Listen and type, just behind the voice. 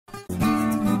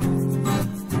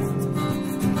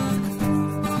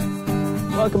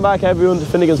Welcome back everyone to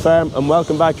Finnegan's Farm and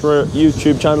welcome back to our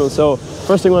YouTube channel. So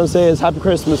first thing I want to say is Happy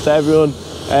Christmas to everyone.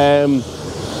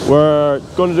 We're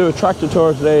going to do a tractor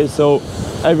tour today, so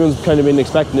everyone's kind of been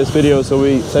expecting this video, so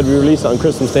we said we release it on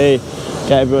Christmas Day,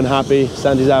 get everyone happy.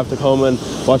 Sandy's after coming,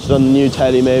 watch it on the new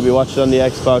telly, maybe watch it on the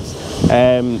Xbox,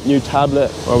 new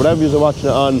tablet or whatever you're watching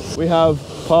it on. We have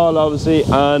Paul obviously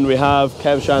and we have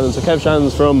Kevin Shannon. So Kevin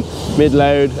Shannon's from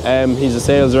Mid-Loud, he's a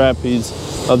sales rep. He's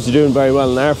obviously doing very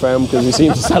well in our farm because he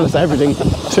seems to sell us everything.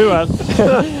 Too well.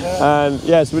 And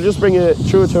yes, we'll just bring you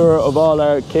through a tour of all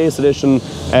our Case Edition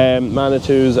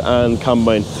Manitous and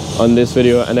Combine on this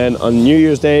video, and then on New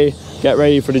Year's Day get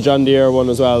ready for the John Deere one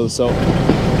as well. So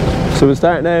we'll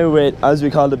start now with, as we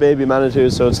call the baby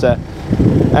Manitou, so it's the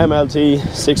MLT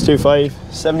 625,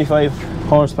 75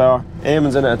 horsepower.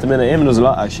 Eamon's in it at the minute. Eamon does a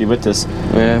lot actually with this.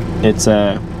 Yeah.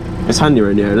 It's handy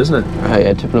around here, isn't it?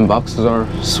 Yeah, tippling boxes or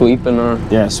sweeping or...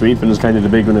 Yeah, sweeping is kind of the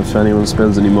big one if anyone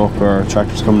spills any muck or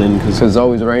tractors coming in. Because it's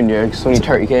always around here, it's only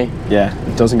 30k. Yeah,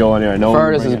 it doesn't go anywhere. No.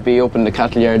 Furthest is be up in the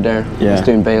cattle yard there. Yeah. It's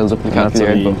doing bales up in the cattle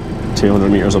yard. But 200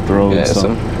 metres up the road. Yeah,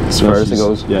 so as far as it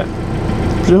goes. Yeah.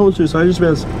 Can you hold two silage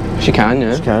bales? She can,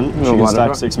 yeah. She can. She can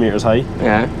stack 6 metres high.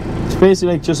 Yeah. It's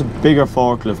basically like just a bigger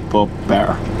forklift but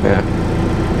better.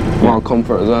 Yeah. More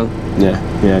comfort as well. Yeah,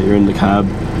 yeah, you're in the cab.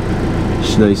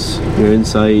 It's nice. You're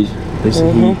inside. Nice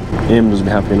and heat. Eamon doesn't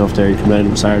be happy enough there. You come down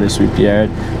on Saturday, sweep the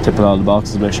yard, tipple all the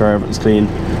boxes, make sure everything's clean.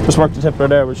 Just work the tippler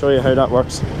there, we'll show you how that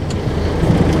works.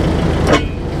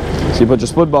 So you put your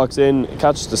spud box in, it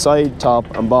catches the side, top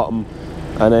and bottom,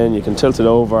 and then you can tilt it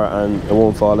over and it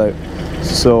won't fall out.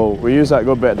 So we use that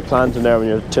good bit of the planting there when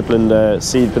you're tippling the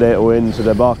seed potato into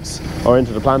the box or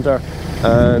into the planter,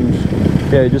 and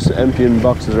yeah, just emptying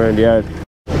boxes around the yard.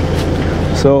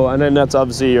 So, and then that's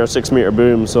obviously your 6 metre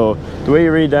boom. So the way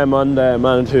you read them on the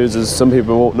Manitous is, some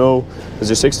people won't know, is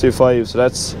your 625. So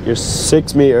that's your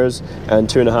 6 metres and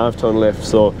 2.5 tonne lift.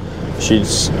 So she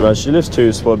lifts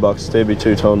 2 spud boxes, they'd be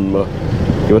 2 tonne, but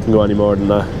you wouldn't go any more than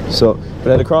that. So, but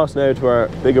then across now to our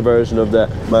bigger version of the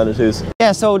Manitous.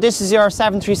 Yeah, so this is your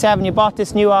 737. You bought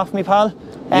this new off me, pal.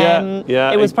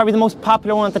 Yeah. It was probably the most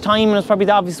popular one at the time, and it was probably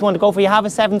the obvious one to go for. You have a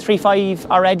 735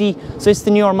 already, so it's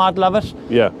the newer model of it.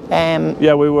 Yeah.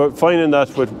 Yeah, we were finding that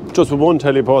with one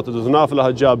teleporter, there's an awful lot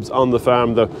of jobs on the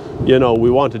farm that, you know, we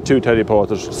wanted 2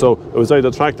 teleporters. So it was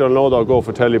either tractor and load or go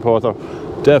for teleporter.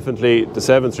 Definitely the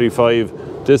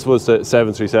 735. This was the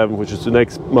 737, which is the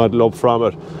next model up from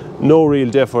it. No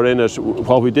real differ in it.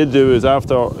 What we did do is,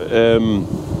 after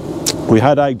we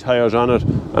had ag tyres on it,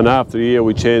 and after a year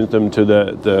we changed them to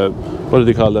the what do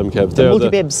they call them, Kev? The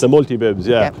multi-bibs. The multi-bibs,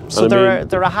 yeah. So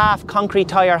they're a half concrete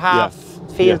tyre, half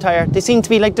field tyre. They seem to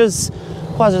be like, there's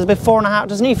about 4.5,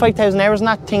 there's nearly 5,000 hours in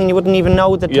that thing, and you wouldn't even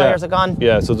know the tyres are gone.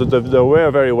 Yeah, so they wear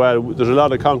very well. There's a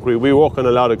lot of concrete. We work on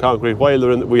a lot of concrete.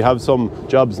 While we have some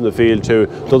jobs in the field too.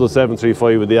 The other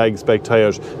 735 with the ag spec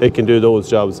tyres, it can do those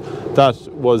jobs. That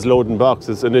was loading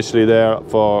boxes initially there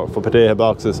for potato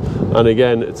boxes, and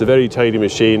again, it's a very tidy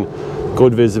machine.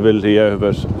 Good visibility out of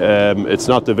it. It's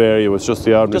not the Vario, it's just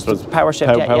the ordinary power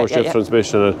shift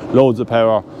transmission. And loads of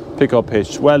power, pick-up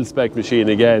hitch, well-spec machine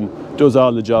again. Does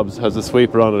all the jobs, has a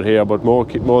sweeper on it here, but more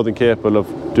than capable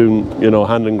of doing, you know,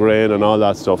 handling grain and all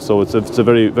that stuff. So it's a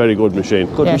very, very good machine.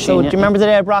 So do you remember the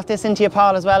day I brought this into you,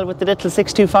 Paul, as well, with the little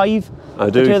 625? I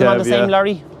do, Kev, on the same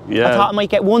lorry? Yeah. I thought I might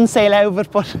get one sale out of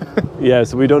it, but... Yeah,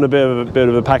 so we done a bit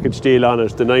of a package deal on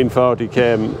it. The 940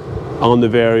 came on the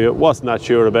Vario. Wasn't that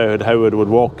sure about it, how it would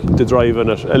work, the drive in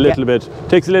it. A little bit,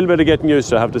 takes a little bit of getting used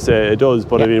to, I have to say, it does,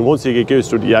 but I mean, once you get used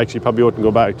to it, you actually probably wouldn't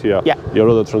go back to your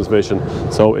other transmission.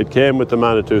 So it came with the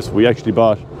Manitou, so we actually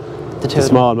bought the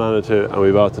small Manitou and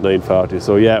we bought the 940.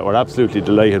 So yeah, we're absolutely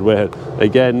delighted with it.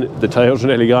 Again, the tyres are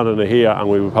nearly gone in here, and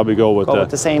we would probably go with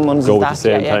the same ones go with the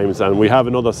same times. And we have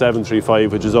another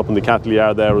 735 which is up in the cattle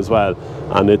yard there as well,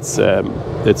 and it's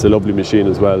a lovely machine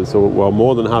as well. So we're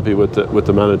more than happy with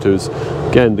the Manitous.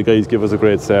 Again, the guys give us a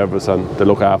great service and they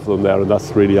look after them there, and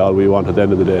that's really all we want at the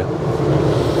end of the day.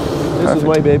 This is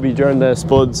my baby during the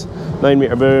spuds. 9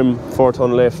 metre boom, 4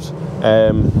 tonne lift.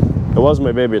 It wasn't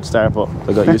my baby at the start, but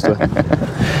I got used to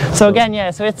it. So again, yeah,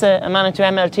 so it's a Manitou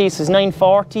MLT, so it's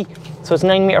 940, so it's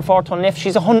 9 metre 4 tonne lift.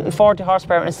 She's 140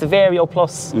 horsepower, and it's the Vario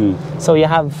Plus. So you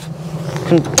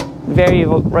can vary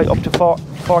right up to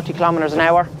 40 kilometres an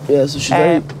hour. Yeah, so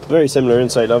she's very similar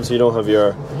inside. Obviously you don't have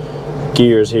your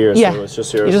gears here, so it's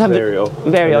just your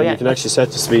Vario. You can actually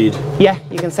set the speed. Yeah,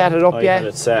 you can set it up, And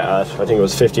it's set at, I think it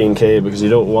was 15k, because you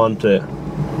don't want it.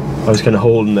 I was kind of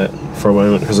holding it for a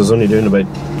moment because I was only doing about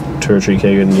 2 or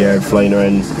 3k in the yard, flying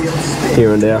around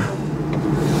here and there.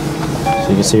 So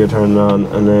you can see her turning on,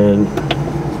 and then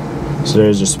So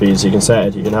there's your speed, so you can set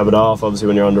it, you can have it off, obviously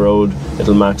when you're on the road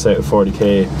it'll max out at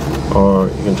 40k, or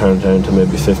you can turn it down to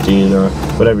maybe 15 or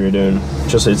whatever you're doing.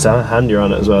 Just it's handier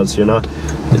on it as well, so you're not,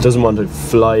 it doesn't want to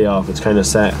fly off, it's kind of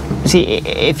set. See,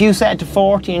 if you set it to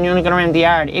 40 and you're only going around the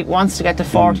yard, it wants to get to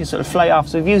 40 so it'll fly off.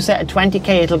 So if you set it 20k,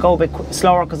 it'll go a bit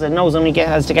slower because it knows only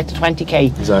has to get to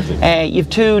 20k. Exactly. You have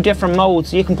two different modes,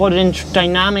 so you can put it in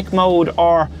dynamic mode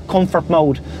or comfort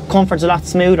mode. Comfort's a lot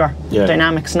smoother,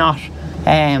 dynamic's not.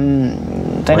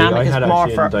 Dynamic is more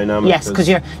for dynamic, yes, because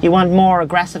you want more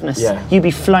aggressiveness. You'd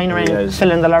be flying around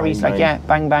filling the lorries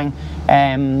bang bang.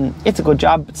 It's a good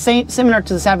job. Similar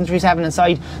to the 737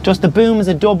 inside, just the boom is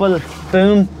a double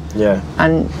boom.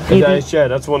 And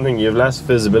that's one thing, you have less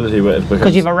visibility with it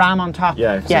because you have a ram on top.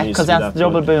 Because that's the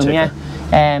double boom.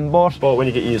 But when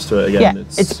you get used to it again,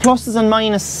 it's pluses and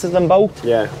minuses of them both.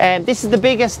 This is the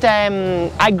biggest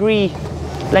agri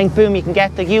length boom you can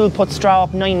get. Like, you'll put straw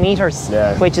up 9 meters,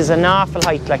 which is an awful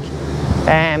height. Like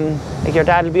your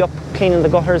dad will be up cleaning the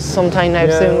gutters sometime now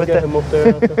soon with him up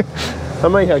there. I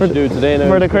might actually do it today now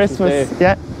for the Christmas.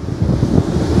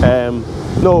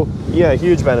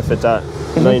 Huge benefit that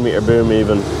 9 meter boom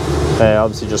even.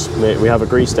 Obviously, we have a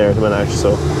grease there at the minute actually,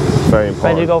 so very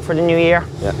important. Ready to go for the new year.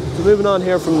 So moving on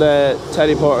here from the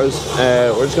teleporters,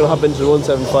 we're just going to hop into the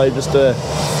 175, just the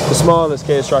smallest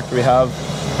case tractor we have.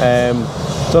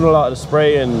 Done a lot of the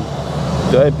spraying.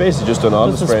 Basically just done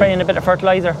all the spraying. A bit of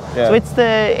fertiliser. So it's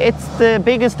the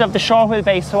biggest of the short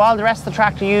wheelbase. So all the rest of the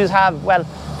tractor you use have, well,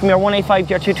 from your 185 to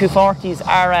your 2240s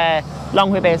are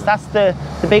long wheelbase. That's the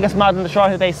biggest model in the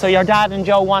short wheelbase. So your dad and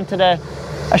Joe wanted a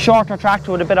shorter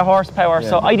tractor with a bit of horsepower,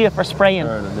 so ideal for spraying.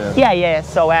 Turning,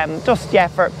 So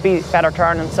for better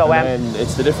turning. So and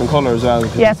it's the different colour as well.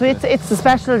 So it's the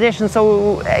special edition.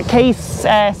 So Case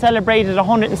celebrated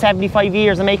 175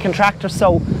 years of making tractors.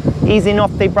 So easy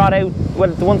enough, they brought out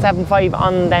the 175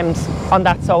 on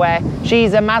that. So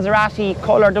she's a Maserati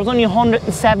colour. There was only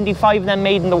 175 of them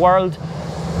made in the world.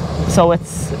 So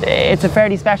it's a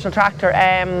fairly special tractor.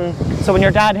 So when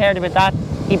your dad heard about that,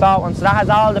 he bought one. So that has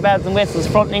all the bells and whistles,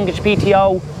 front linkage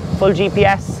PTO, full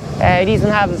GPS. It even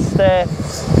has the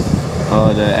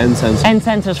end sensors. End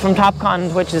sensors from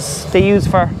Topcon, which is they use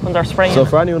when they're spraying. So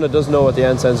for anyone that doesn't know what the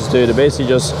end sensors do, they basically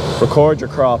just record your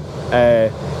crop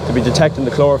to be detecting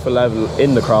the chlorophyll level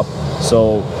in the crop.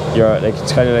 So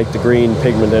it's kind of like the green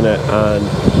pigment in it,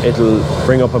 and it'll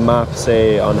bring up a map,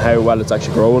 say, on how well it's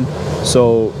actually growing.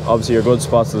 So obviously your good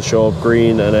spots will show up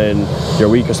green, and then your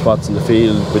weaker spots in the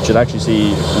field, which you'll actually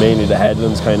see mainly the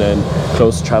headlands kind of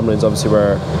close to tramlines, obviously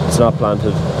where it's not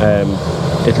planted.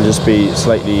 It'll just be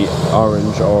slightly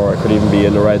orange, or it could even be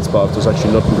in the red spot if there's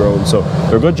actually nothing growing. So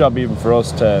they're a good job even for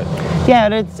us to...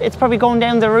 it's probably going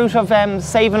down the route of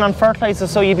saving on fertiliser,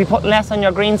 so you'd be putting less on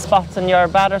your green spots and your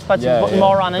badder spots, you'd be putting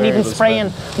more on, and even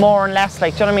spraying more and less,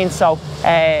 like, do you know what I mean? So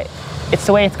it's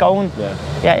the way it's going.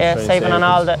 Saving on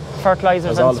all the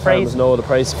fertilisers and all the sprays. farmers know the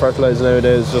price of fertiliser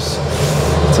nowadays, it's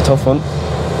a tough one.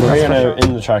 We're here now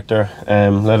in the tractor,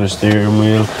 leather steering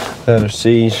wheel, leather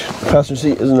seat. The passenger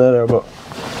seat isn't leather, but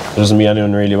there doesn't be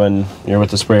anyone really when you're with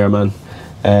the sprayer man.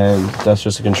 That's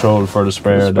just a control for the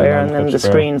sprayer. And then the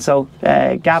screen. So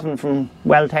Gavin from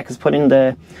Welltech has put in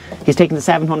he's taken the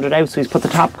 700 out, so he's put the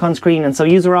Topcon screen in. So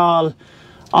these are all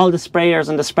the sprayers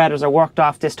and the spreaders are worked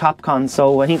off this Topcon.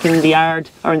 So I think in the yard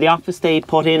or in the office they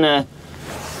put in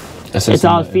it's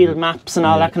all field maps and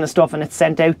all that kind of stuff, and it's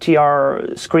sent out to your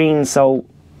screen. So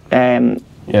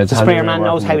the sprayer man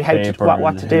knows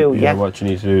what to do, what you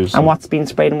need to do, and what's been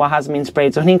sprayed and what hasn't been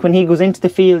sprayed. So I think when he goes into the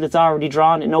field, it's already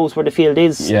drawn. It knows where the field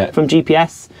is from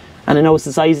GPS, and it knows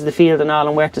the size of the field and all,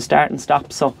 and where to start and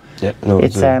stop. So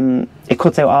it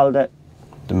cuts out all the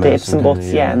ifs and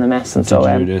buts, and the mess. And so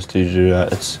did you do this? Did you do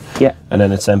that? And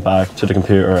then it's sent back to the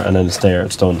computer, and then it's there.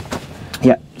 It's done.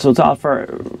 So it's all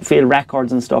for field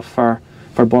records and stuff for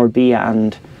board B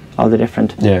and all the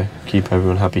different. Keep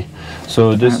everyone happy.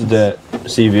 So this is the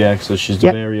CVX, so she's the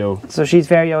Vario. So she's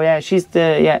Vario, she's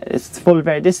it's full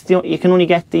Vario. You can only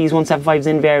get these 175s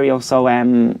in Vario, so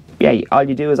all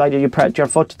you do is either you put your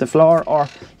foot to the floor, or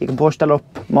you can push that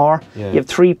up more. You have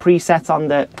 3 presets on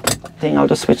the thing. I'll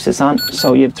just switch this on.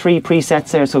 So you have 3 presets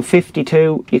there, so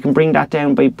 52, you can bring that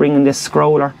down by bringing this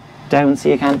scroller down, so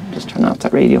you can just turn off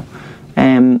that radio.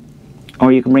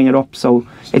 Or you can bring it up. So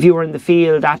if you were in the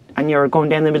field and you're going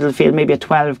down the middle of the field, maybe at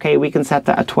 12k, we can set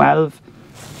that at 12.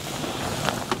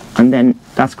 And then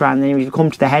that's grand. Then if you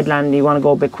come to the headland and you want to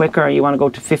go a bit quicker, or you want to go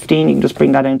to 15, you can just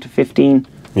bring that down to 15.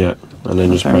 And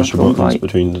then just press your buttons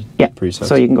between the presets.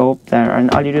 So you can go up there,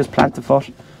 and all you do is plant the foot,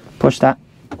 push that,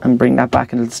 and bring that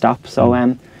back, and it'll stop. So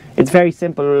it's very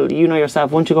simple. You know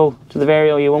yourself, once you go to the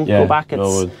Vario, you won't go back.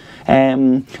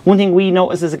 One thing we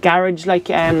noticed as a garage, like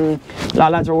a lot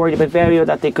of lads were worried about Vario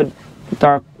that they could,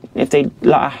 if they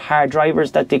lot of hard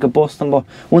drivers that they could bust them. But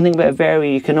one thing about a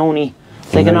Vario, you can only,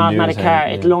 like an automatic car,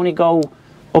 it'll only go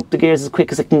up the gears as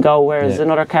quick as it can go, whereas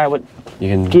another car with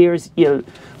gears, you'll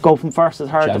go from first to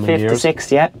third to fifth to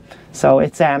sixth. Yeah, so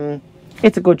it's a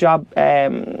good job.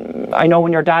 I know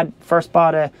when your dad first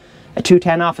bought a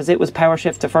 210 off us, it was power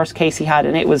shift, the first case he had,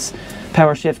 and it was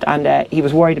power shift, and he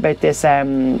was worried about this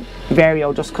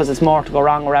Vario just because it's more to go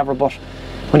wrong or whatever. But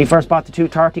when he first bought the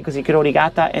 230, because he could only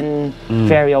get that in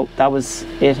Vario, that was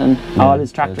it, and all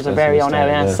his tractors are Vario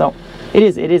now. So it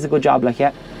is a good job, like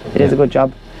it is a good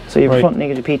job. So you have your front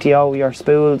negative PTO, your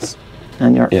spools,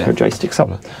 and your joystick.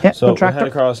 So so we're heading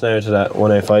across now to that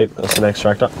 185. That's the next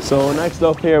tractor. So next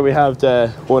up here we have the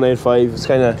 185. It's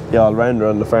kind of all rounder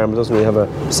on the farm. It doesn't really have a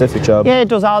specific job. Yeah, it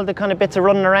does all the kind of bits of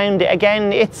running around.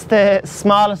 Again, it's the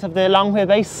smallest of the long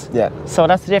wheelbase. Yeah. So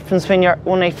that's the difference between your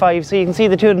 185. So you can see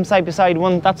the two of them side by side.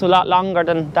 One that's a lot longer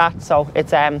than that. So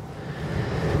it's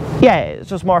it's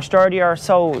just more sturdier.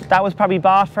 So that was probably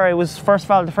bought for, it was, first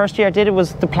of all, the first year I did it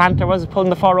was the planter, was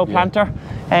pulling the 4-row planter.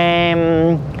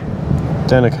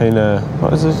 Then it kind of,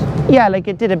 what is it? Yeah, like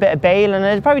it did a bit of bale, and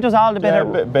it probably does all the bit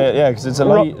of... because it's a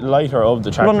lighter of the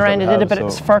tractor. Run around, it did a bit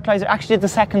of fertiliser. Actually did the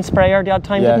second sprayer the odd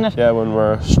time, didn't it? Yeah, when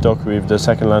we're stuck, we've the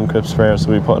second land clip sprayer,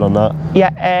 so we put it on that.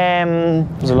 Yeah.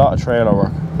 There's a lot of trailer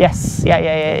work. Yes,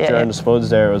 yeah. During the spuds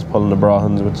there, I was pulling the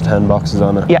Brahans with the 10 boxes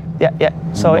on it. Yeah.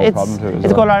 So it's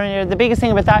a good around. The biggest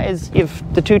thing about that is you've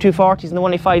the 240s and the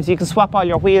 185s, you can swap all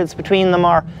your wheels between them,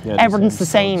 or everything's the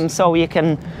same, so you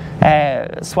can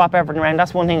swap everything around.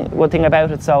 That's one thing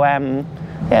about it. So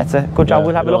it's a good job.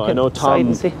 We'll have a look at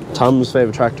Tom's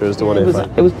favourite tractor is the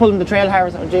 185. It was pulling the trail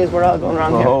harrows. Oh jeez, we're all going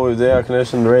around here. Oh, the air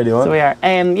conditioning, the radio on. So we are.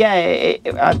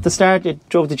 At the start it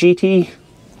drove the GT.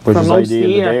 Which is ideal,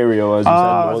 the Vario, as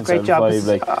you said, the 175,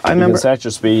 like, you can set your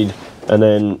speed, and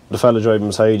then the fella driving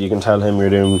beside, you can tell him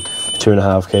you're doing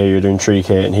 2.5k, you're doing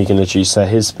 3k, and he can literally set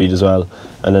his speed as well,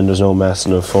 and then there's no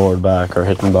messing of forward, back, or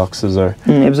hitting boxes. Or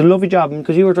it was a lovely job,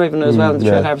 because you were driving it as well, the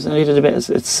trail harvest, and he did a bit.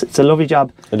 It's a lovely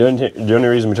job. And the only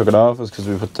reason we took it off was because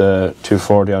we put the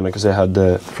 240 on it, because they had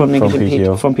the front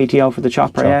PTO for the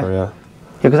chopper, yeah.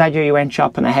 Because that year you weren't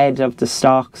chopping ahead of the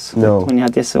stocks. No. When you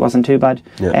had this, it wasn't too bad.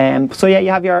 Yeah. So you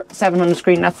have your 700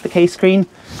 screen, that's the case screen.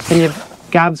 Then you have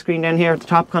Gab screen down here at the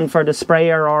top for the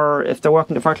sprayer, or if they're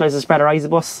working to fertiliser spreader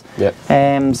Isobus.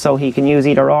 Yeah. So he can use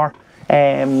either or.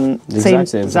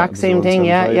 Exact same thing,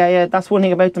 yeah. That's one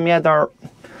thing about them, they're...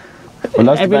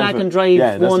 every lad can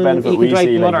drive one, he can drive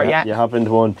the other, You hop into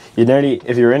one,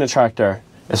 if you're in a tractor,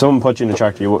 if someone put you in a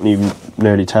tractor, you wouldn't even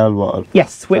nearly tell what.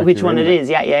 Yes, which one it is.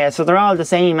 Yeah. So they're all the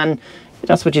same, and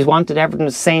that's what you wanted.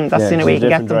 Everything's the same. That's the only way you can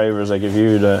get them. Different drivers, like if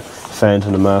you the Fendt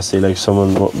and the Massey, like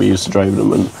someone won't be used to driving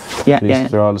them, and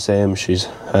they're all the same. She's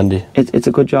handy. It's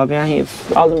a good job. Yeah,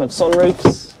 all of them have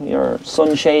sunroofs, your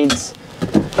sunshades.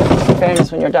 In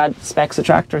fairness, when your dad specs a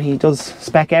tractor, he does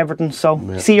spec everything. So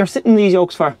see, you're sitting in these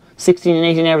yokes for 16 and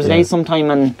 18 hours a day sometime,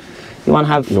 and you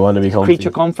want to be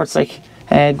creature comforts like.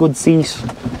 Good seat.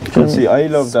 I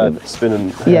love that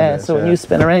spinning. So when you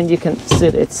spin around, you can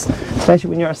sit. It's especially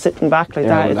when you're sitting back like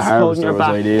that. It's holding your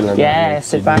back. Ideal,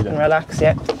 sit back and relax.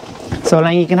 Yeah. So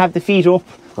then you can have the feet up.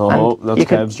 That's you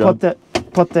can Kev's job.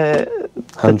 Put the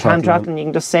hand throttle, and you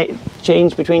can just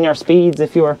change between your speeds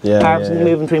if you're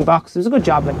moving between boxes. It was a good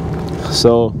job.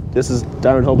 So this is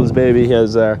Darren Hubble's baby. He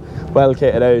has well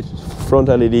kitted out front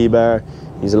LED bar.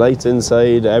 He's lights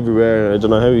inside everywhere. I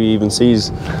don't know how he even sees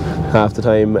half the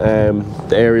time.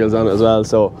 The aerials on it as well.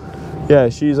 So yeah,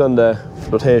 she's on the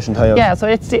flotation tile. Yeah, so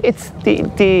it's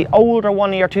the older one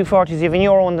of your 240s. You have a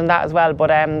newer one than that as well. But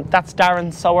that's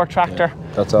Darren's sour tractor.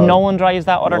 Yeah, that's all. No one drives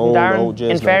that other than Darren.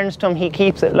 In fairness to him, he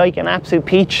keeps it like an absolute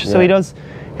peach. So he does.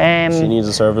 She needs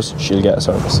a service. She'll get a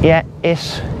service. Yeah,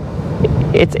 it's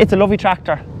a lovely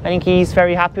tractor. I think he's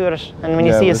very happy with it, and when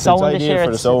you see his sewing this year,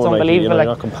 it's unbelievable.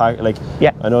 Not compact.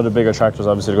 I know the bigger tractors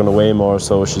obviously are going to weigh more,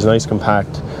 so she's nice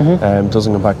compact.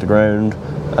 Doesn't compact the ground,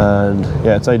 and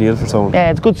it's ideal for sewing. Yeah,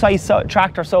 it's a good size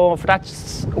tractor. So for that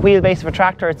wheelbase of a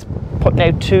tractor, it's putting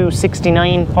out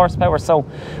 269 horsepower. So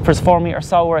for its 4-metre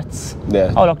sower, it's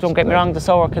oh look, don't get me wrong, the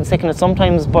sower can sicken it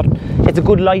sometimes, but it's a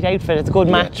good light outfit. It's a good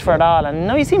match for it all, and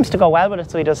no, he seems to go well with it.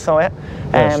 So he does. So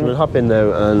so we'll hop in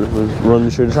now and we'll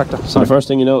run through the tractor. So the first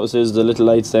thing you notice is the little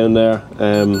lights down there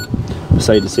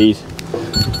beside the seat,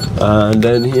 and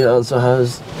then he also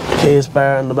has a case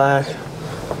bar in the back,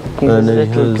 and then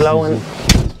he has glowing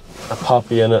a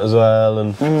poppy in it as well.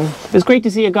 And it's great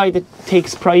to see a guy that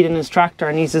takes pride in his tractor,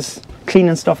 and he's just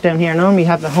cleaning stuff down here. Normally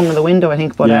have the hum in the window, I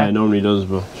think, but normally does,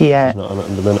 but he's not on it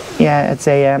in the minute. Yeah, it's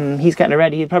a he's getting it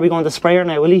ready. He'll probably go on the sprayer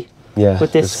now, will he? Yeah.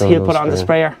 With this, he'll put it on the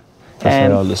sprayer.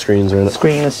 That's why all the screens are in it.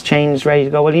 Screen is changed, ready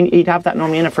to go. Well, he'd have that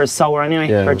normally in it for his sour anyway,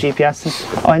 for GPS.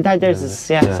 Oh, and there's his,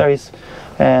 sorry.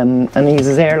 And he's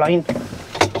his airline.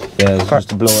 Yeah,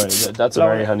 just a blower. That's a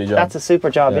very handy job. That's a super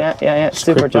job, yeah. Just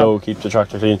super quick job. blow, keep the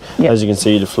tractor clean. As you can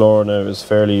see, the floor now is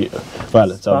fairly,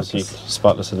 well, it's obviously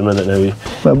spotless at the minute now.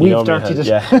 Well, we've dirtied it.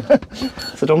 Yeah.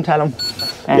 So don't tell him.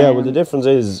 Yeah, well, the difference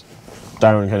is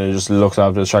Darren kind of just looks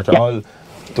after the tractor. Yeah.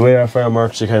 The way our farm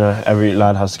works, you kind of, every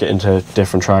lad has to get into a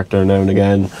different tractor now and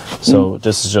again. So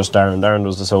this is just Darren. Darren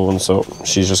does the sewing, so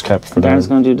she's just kept for Darren. Darren's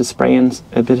going to do the spraying,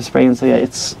 a bit of spraying, so yeah,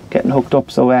 it's getting hooked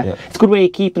up. So it's a good way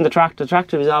of keeping the tractor. The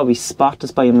tractor is always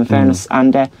spotless by him, in fairness,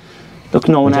 and look,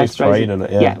 no one else drives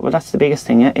it. Yeah, well, that's the biggest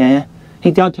thing. Yeah. I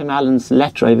think the odd time Alan's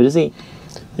let drive it, is he?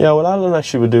 Yeah, well, Alan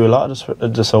actually would do a lot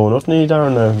of the sewing, wouldn't he,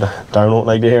 Darren? Darren won't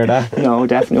like to hear that. No,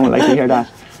 definitely won't like to hear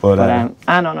that. But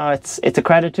I don't know, it's a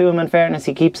credit to him, in fairness.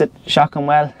 He keeps it shocking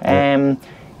well.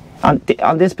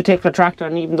 On this particular tractor,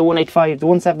 and even the 185, the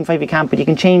 175 you can't, but you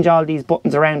can change all these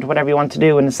buttons around to whatever you want to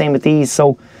do, and the same with these.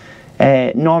 So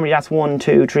normally that's 1,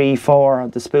 2, 3, 4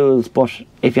 the spools, but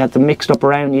if you had them mixed up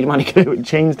around, you don't want to get out and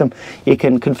change them, you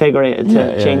can configure it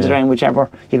to change it around whichever.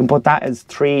 You can put that as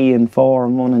 3 and 4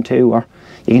 and 1 and 2, or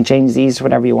you can change these to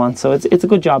whatever you want. So it's a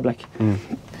good job, like.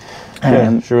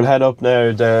 Sure, we'll head up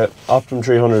now. The Optimum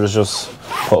 300 is just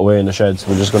put away in the shed,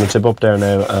 so we're just going to tip up there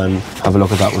now and have a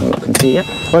look at that one. Look and see,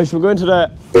 Right, so we're going to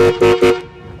the...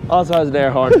 Also has an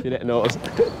air horn, if you didn't notice.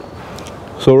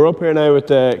 So we're up here now with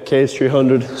the Case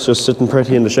 300. It's just sitting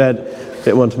pretty in the shed.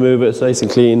 Didn't want to move it, it's nice and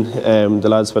clean. The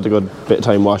lads spent a good bit of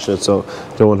time washing it, so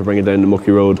don't want to bring it down the mucky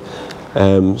road.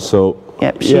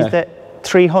 She's the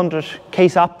 300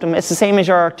 Case Optimum. It's the same as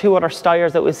your 2 other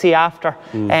Steyrs that we'll see after.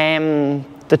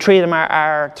 The 3 of them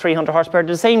are 300 horsepower.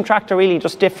 They're the same tractor really,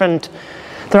 just different.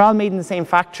 They're all made in the same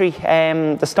factory.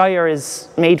 The Steyr is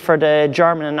made for the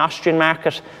German and Austrian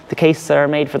market. The Cases are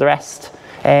made for the rest.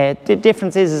 The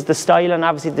difference is the style, and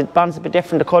obviously the bond's a bit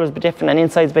different, the colour's a bit different, and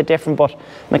inside's a bit different, but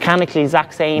mechanically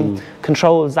exact same,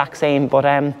 control exact same. But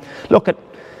look,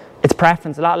 it's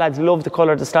preference. A lot of lads love the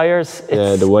colour of the Steyrs.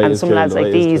 The way and some lads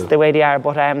like these, the way they are,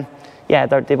 but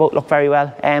they both look very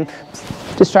well.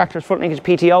 This tractor is front linkage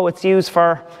PTO. It's used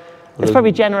for, it's probably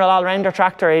a general all-rounder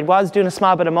tractor. It was doing a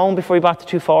small bit of mowing before we bought the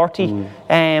 240, front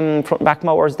and back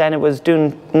mowers. Then it was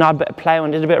doing an odd bit of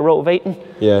ploughing, did a bit of rotavating.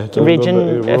 Yeah,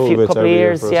 ridging a couple of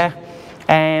years. She was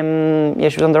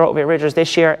on the rotavator ridgers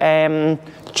this year.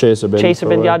 Chaser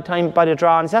bin the odd time by the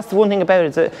drawn. So that's the one thing about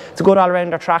it. It's a good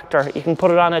all-rounder tractor. You can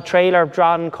put it on a trailer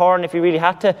drawn corn if you really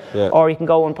had to, or you can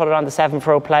go and put it on the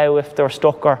 7-furrow plough if they're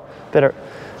stuck or a bit of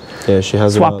she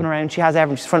has swapping around. She has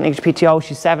everything. She's front linkage PTO.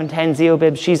 She's 710 Zeo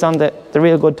bibs. She's on the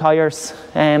real good tyres.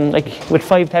 Like with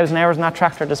 5,000 hours on that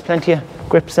tractor, there's plenty of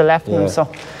grips still left in them. So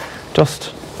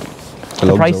just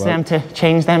the price of them to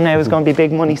change them now is going to be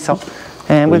big money. So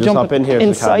we'll jump in here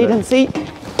inside and see.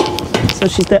 So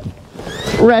she's the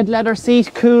red leather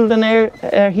seat, cooled and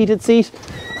air heated seat.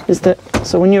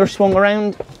 So when you're swung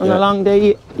around on a long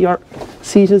day, your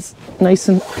seat is nice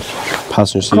and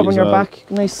passenger seat covering your back,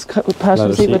 nice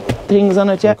passenger seat with things on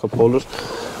it. Cup holders.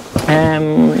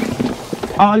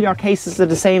 All your cases are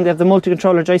the same. They have the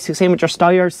multi-controller joystick, same with your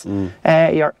Steyrs.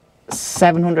 Your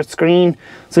 700 screen,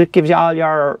 so it gives you all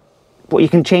your. But you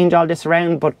can change all this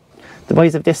around. But the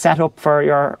boys have this set up for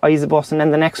your Isabus, and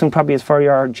then the next one probably is for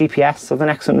your GPS. So the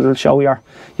next one will show your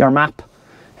map,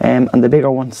 and the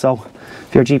bigger one. So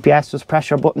if your GPS, just press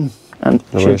your button and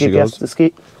show GPS the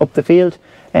ski up the field.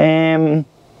 And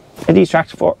these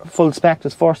tractors for full spec,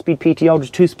 there's 4-speed PTO, there's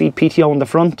 2-speed PTO in the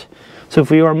front. So if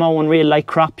you were mowing real light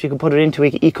crops, you can put it into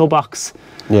an eco box.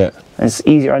 Yeah. It's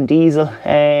easier on diesel.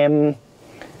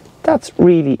 That's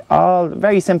really all.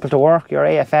 Very simple to work. Your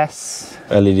AFS.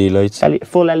 LED lights.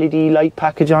 Full LED light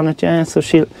package on it, yeah. So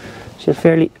she'll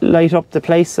fairly light up the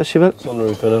place, so she will.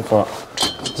 Sunroof in it for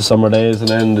the summer days, and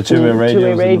then the two-way radios.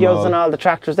 Two-way radios and all the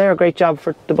tractors. They're a great job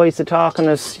for the boys to talk, and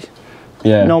there's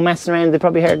no messing around. They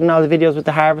probably heard in all the videos with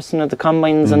the harvesting of the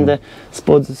combines and the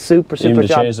spuds. It's super Even the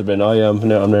job. chaser bin, I'm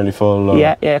nearly full.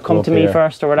 Come to me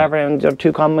first or whatever, and there are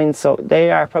 2 combines, so they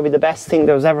are probably the best thing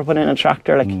that was ever put in a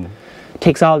tractor. Like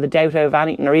takes all the doubt out of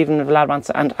anything, or even if a lad wants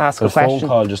to ask a question. A phone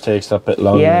call just takes that bit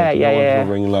longer.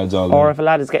 Ringing lads all or if a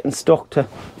lad is getting stuck to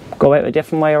go out a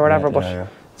different way or whatever,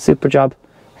 super job.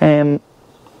 Should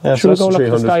we go look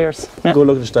at the Steyrs? Go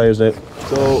look at the Steyrs now.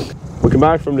 So we come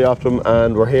back from the Optimum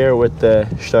and we're here with the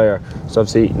Steyr. It's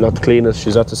obviously not the cleanest.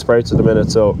 She's at the sprouts at the minute,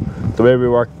 so the way we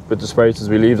work with the sprouts is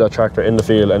we leave that tractor in the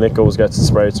field and it gets the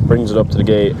sprouts, brings it up to the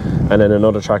gate, and then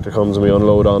another tractor comes and we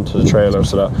unload onto the trailer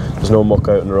so that there's no muck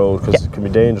out in the road, because it can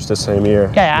can be dangerous this time of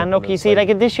year. Yeah, and look, you see,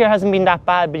 like this year hasn't been that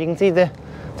bad, but you can see the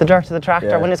dirt of the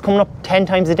tractor when it's coming up 10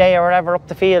 times a day or whatever up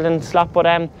the field and slop. But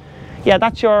yeah,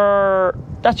 that's your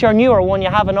newer one. You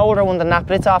have an older one than that,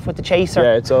 but it's off with the chaser.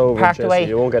 Yeah, it's over parked chaser. away.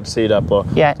 You won't get to see that, but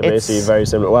yeah, they're basically very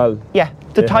similar. Well, yeah,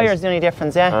 the tyre's the only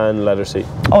difference. Yeah, and leather seat.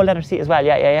 Oh, leather seat as well.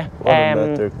 Yeah.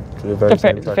 They're very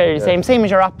fairly the same. Same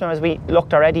as your Optima as we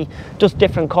looked already. Just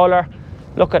different colour.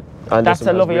 Look at that's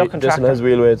a lovely looking tractor. This one has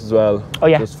wheel weights as well. Oh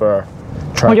yeah. Just for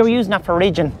traction. Well, you were using that for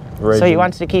ridging. So you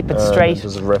wanted to keep it straight.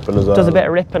 Does ripping as well. Does a bit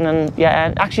of ripping and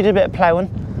actually did a bit of ploughing.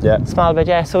 Yeah. Small bit,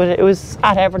 yeah. So it was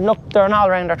at Everton. Look, they're an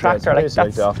all-rounder tractor. Like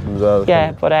that's the Optima as well.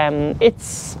 Yeah, but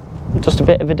it's just a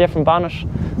bit of a different bonnet,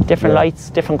 different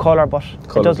lights, different colour, but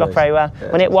it does look very well.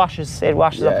 Yeah, when it washes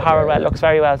up power well. It looks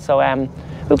very well. So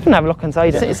we can have a look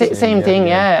inside. Same thing,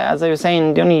 as I was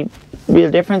saying. The only real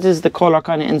difference is the colour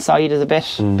kind of inside is a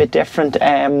bit different.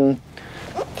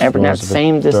 Everything else the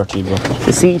same.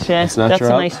 The seat, that's a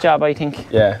nice job, I think.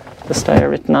 Yeah. The Steyr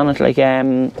written on it, like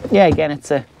again,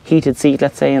 it's a heated seat,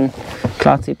 let's say, and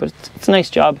cloth seat, but it's a nice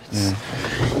job.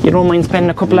 You don't mind spending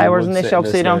a couple hours in this job,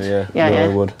 so you don't.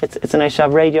 Yeah. It's a nice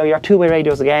job. Radio, your two-way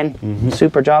radios again,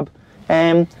 super job.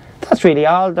 That's really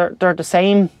all. They're the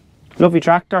same. Lovely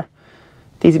tractor.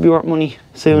 These will be worth money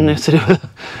soon.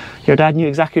 Your dad knew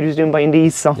exactly what he was doing buying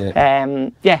these, so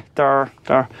they're.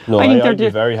 No, I'd be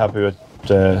very happy with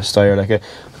Steyr.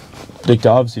 Like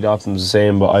obviously the Optima's the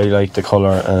same, but I like the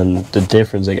colour and the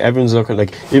difference. Like everyone's looking,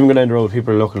 like even going down the road,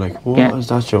 people are looking like, what is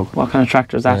that joke? What kind of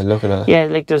tractor is that? Yeah, looking at it. Yeah,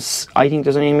 like I think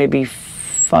there's only maybe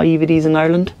 5 of these in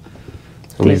Ireland.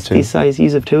 These size, you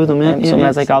have 2 of them. Yeah. Some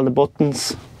has like all the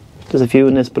buttons. There's a few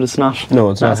in this, but it's not. No,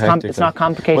 it's not hectic. It's not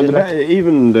complicated. Well,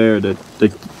 even there, the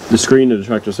screen of the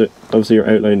tractor. So obviously your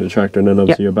outline of the tractor, and then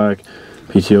obviously your back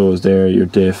PTO is there. Your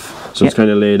diff. So it's kind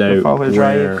of laid out. Four-wheel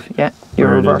drive. Your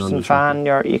reversing fan.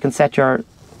 You can set your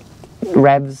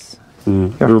revs. Your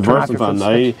reversing fan.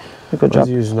 I was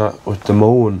using that with the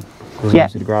mowing. Yeah.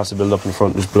 The grass will build up in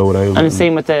front, just blow it out. And the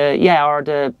same with the or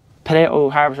the potato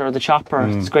harvester or the chopper.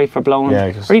 It's great for blowing.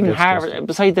 Yeah, or even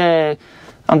harvester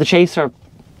on the chaser.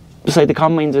 Beside the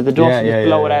combines with the duff,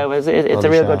 blow it out. It's a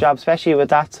real good job, especially with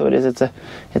that. So it's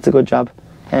a good job.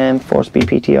 4-speed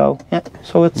PTO. Yeah.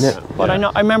 So it's. Yeah. But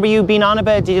I remember you being on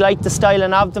about. Did you like the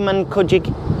styling of them, and could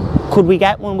we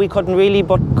get one? We couldn't really,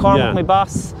 but Cormac, my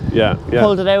boss,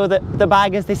 pulled it out of the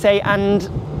bag, as they say, and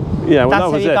that's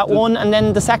how you got one. And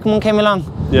then the second one came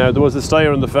along. Yeah, there was a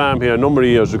Steyr on the farm here a number of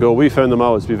years ago. We found them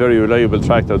out to be a very reliable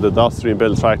tractor, the Austrian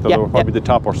built tractor. They were probably the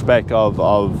top or spec of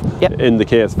in the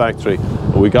KS factory.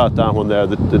 And we got that one there,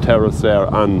 the Terrus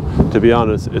there, and to be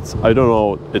honest, it's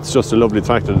just a lovely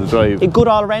tractor to drive. A good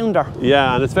all-rounder.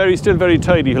 Yeah, and it's still very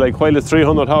tidy. Like while it's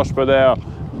 300 horsepower there,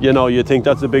 you think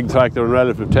that's a big tractor in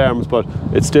relative terms, but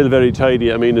it's still very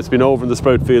tidy. I mean, it's been over in the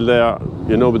sprout field there,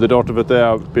 with the dirt of it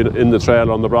there, been in the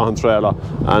trailer, on the Brahan trailer,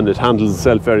 and it handles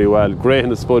itself very well. Great in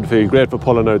the spud field, great for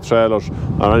pulling out trailers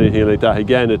or anything like that.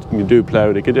 Again, it can do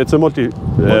ploughing. It's a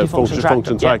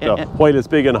multi-function tractor. Yeah. While it's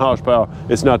big in horsepower,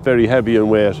 it's not very heavy in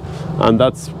weight. And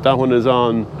that one is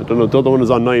on, I don't know, the other one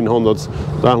is on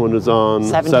 900s, that one is on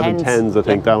 710s, I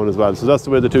think, that one as well. So that's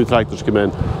the way the two tractors come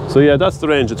in. So yeah, that's the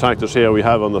range of tractors here we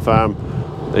have on the farm.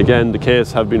 Again, the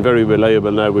case have been very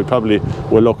reliable now. We probably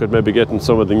will look at maybe getting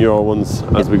some of the newer ones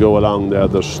as we go along there.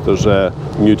 There's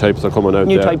new types are coming out there.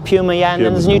 New type Puma, and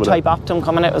then there's new type Optima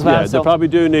coming out as well. Yeah, they probably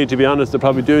do need, to be honest, a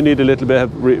little bit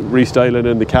of restyling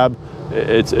in the cab.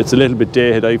 It's a little bit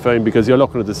dated, I find, because you're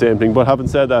looking at the same thing. But having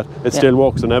said that, it still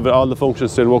works, and all the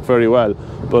functions still work very well.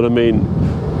 But I mean,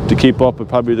 to keep up with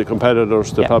probably the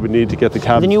competitors, they probably need to get the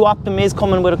cab. The new Optima is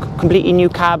coming with a completely new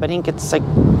cab. I think it's like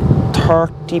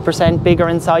 30% bigger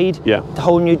inside. Yeah. The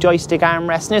whole new joystick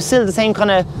armrest. Now, still the same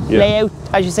kind of layout,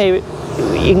 as you say.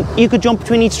 You could jump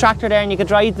between each tractor there and you could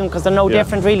ride them because they're no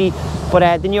different really.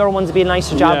 But the newer ones would be a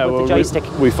nicer job with the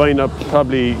joystick. We find that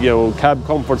probably cab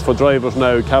comforts for drivers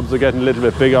now. Cabs are getting a little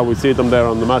bit bigger. We see them there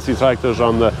on the Massey tractors.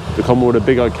 They come with a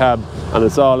bigger cab, and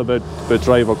it's all about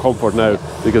driver comfort now,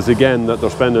 because again that they're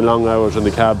spending long hours in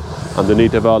the cab and they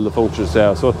need to have all the functions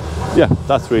there. So yeah,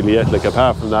 that's really it. Like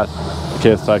apart from that,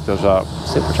 KS tractors are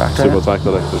super tractor. Like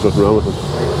there's nothing wrong with them.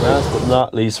 Last but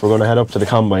not least, we're going to head up to the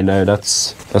combine now.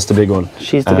 That's the big one.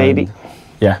 She's the baby.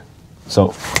 Yeah.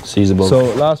 So she's a bug.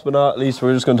 So last but not least,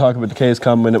 we're just going to talk about the KS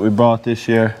combine that we brought this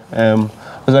year. I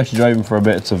was actually driving for a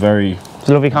bit. It's a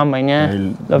lovely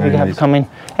combine, lovely to have it coming.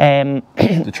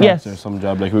 The tractor, some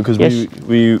job like, because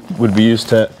we would be used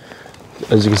to,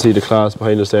 as you can see, the class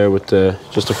behind us there with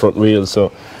just the front wheels.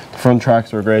 So the front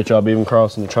tracks are a great job, even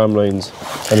crossing the tram lines.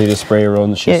 Any of the spray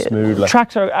runs, she's smooth.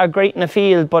 Tracks are great in the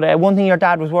field, but one thing your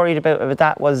dad was worried about with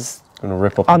that was Gonna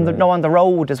rip up on the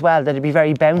road as well. That'd be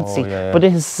very bouncy. Oh, yeah. But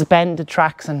it has suspended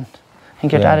tracks, and I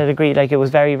think your dad would agree. Like, it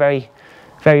was very, very,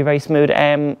 very, very smooth.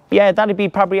 Yeah, that'd be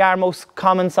probably our most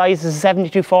common size, is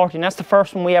 7240, and that's the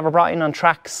first one we ever brought in on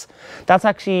tracks. That's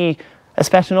actually a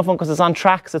special enough one because it's on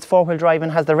tracks. It's 4-wheel drive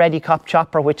and has the Ready Cop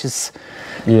chopper, which is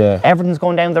everything's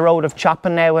going down the road of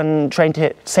chopping now and trying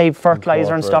to save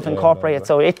fertilizer and stuff, incorporate it.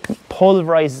 So it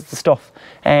pulverizes the stuff.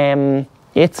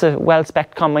 It's a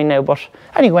well-spec'd combine now, but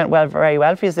I think it went very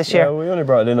well for you this year. Yeah, we only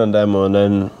brought it in on demo, and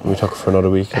then we took it for another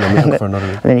week, and then we took it for another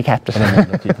week. And then you kept it. And then we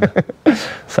ended up keeping it.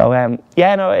 So,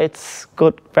 yeah, no, it's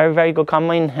good. Very, very good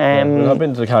combine. We'll hop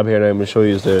into the cab here now, and we'll show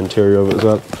you the interior of it as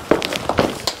well.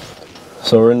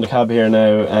 So we're in the cab here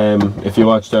now. If you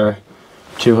watched our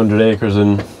 200 acres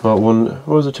in, what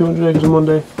was it, 200 acres in one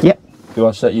day? Yep. If you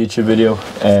watch that YouTube video,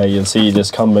 you'll see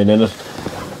this combine in it.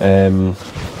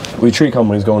 We had 3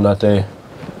 combines going that day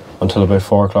until about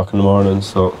 4 o'clock in the morning,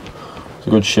 so it's a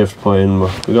good shift put in,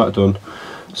 but we got it done.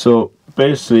 So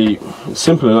basically, it's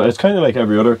simple enough. It's kind of like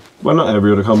every other, well, not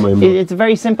every other combine, but it's a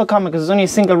very simple combine because there's only a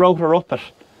single rotor up it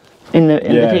in the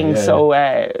thing. So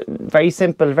very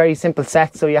simple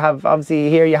set. So you have, obviously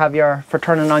here you have your, for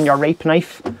turning on your rape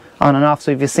knife on and off,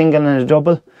 so you have a single and a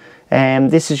double.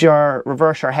 This is your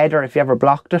reverser header if you ever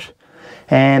blocked it.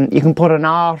 You can put an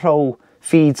auto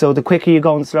feed, so the quicker you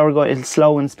go and slower go, it'll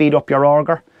slow and speed up your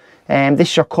auger. This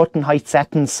is your cutting height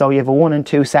settings, so you have a 1 and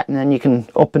 2 setting, and you can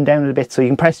up and down it a bit, so you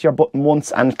can press your button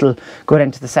once and it'll go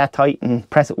down to the set height, and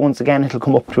press it once again, it'll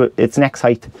come up to its next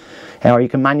height, or you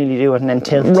can manually do it and then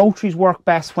tilt. Rotaries work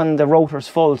best when the rotor's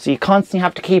full, so you constantly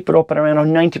have to keep it up at around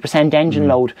 90% engine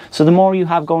load, so the more you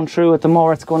have going through it, the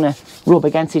more it's going to rub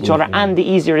against each other, and the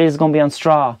easier it is going to be on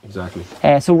straw. Exactly.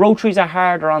 So rotaries are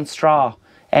harder on straw.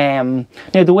 Now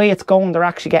the way it's going, they're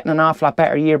actually getting an awful lot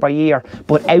better year by year,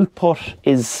 but output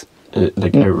is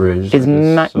like outrageous. Is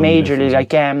majorly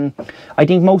like I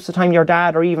think most of the time your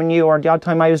dad or even you, or the odd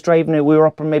time I was driving it, we were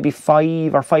up in maybe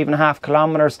 5 or 5.5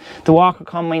 kilometres. The Walker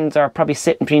combines are probably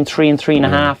sitting between 3 and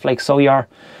 3.5, like, so you're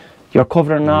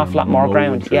covering an awful lot more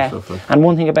ground. And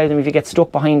one thing about them, if you get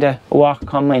stuck behind a Walker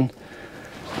combine,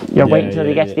 you're waiting till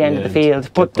they get to the end of the field.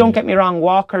 But don't get me wrong,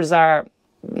 Walkers are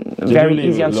very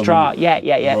easy on straw.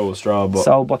 Roll straw, but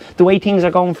so, but the way things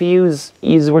are going for you is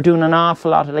we're doing an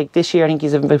awful lot of, like this year I think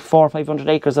he's about 400 or 500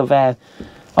 acres of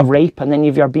rape, and then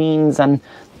you have your beans, and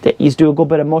you do a good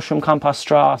bit of mushroom compost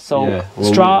straw. So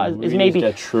straw is maybe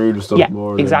get through the stuff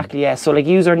more. Exactly. Yeah. So like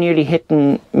you are nearly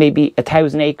hitting maybe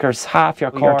 1,000 acres, half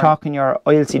your corn. You're talking your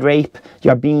oilseed rape,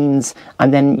 your beans,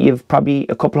 and then you've probably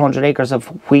a couple hundred acres of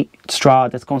wheat straw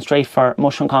that's going straight for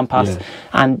mushroom compost,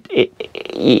 and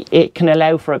it can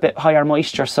allow for a bit higher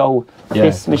moisture. So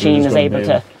this machine is able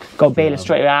to go bale it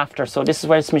straight after. So this is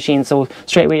where this machine. So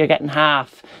straight away you're getting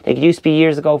half. Like it used to be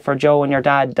years ago for Joe and your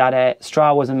dad that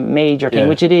straw was a major thing,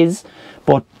 which it is,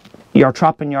 but you're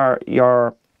chopping your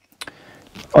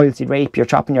oilseed rape, you're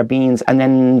chopping your beans, and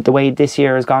then the way this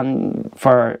year has gone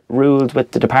for rules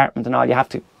with the department and all, you have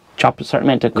to chop a certain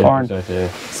amount of corn.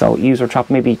 So you are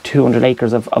chopping maybe 200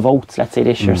 acres of oats, let's say,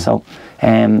 this year. So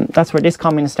that's where this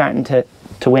combine is starting to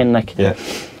win. Like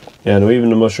no, even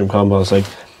the mushroom compost, like,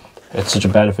 it's such a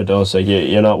benefit to us. Like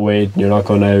you're not waiting, you're not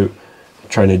going out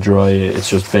trying to dry it, it's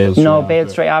just baled straight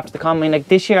baled straight after the combine. Like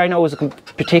this year I know it was a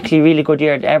particularly really good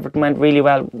year. Everything went really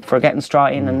well for getting straw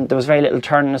in, and there was very little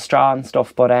turning of straw and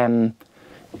stuff, but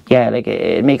like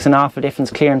it makes an awful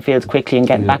difference clearing fields quickly and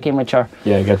getting back in with your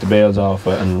get the bales off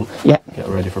it and get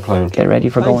ready for ploughing. Get ready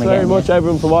for going again. Thanks very much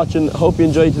everyone for watching. Hope you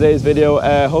enjoyed today's video.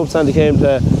 Hope Santa came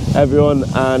to everyone,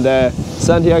 and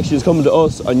Santa actually is coming to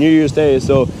us on New Year's Day,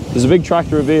 so there's a big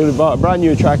tractor reveal. We bought a brand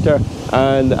new tractor,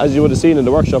 and as you would have seen in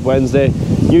the workshop Wednesday,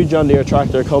 new John Deere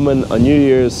tractor coming on New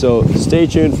Year's, so stay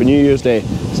tuned for New Year's Day.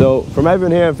 So from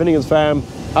everyone here at Finnegan's Farm,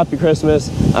 happy Christmas,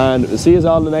 and we'll see you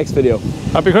all in the next video.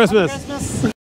 Happy Christmas!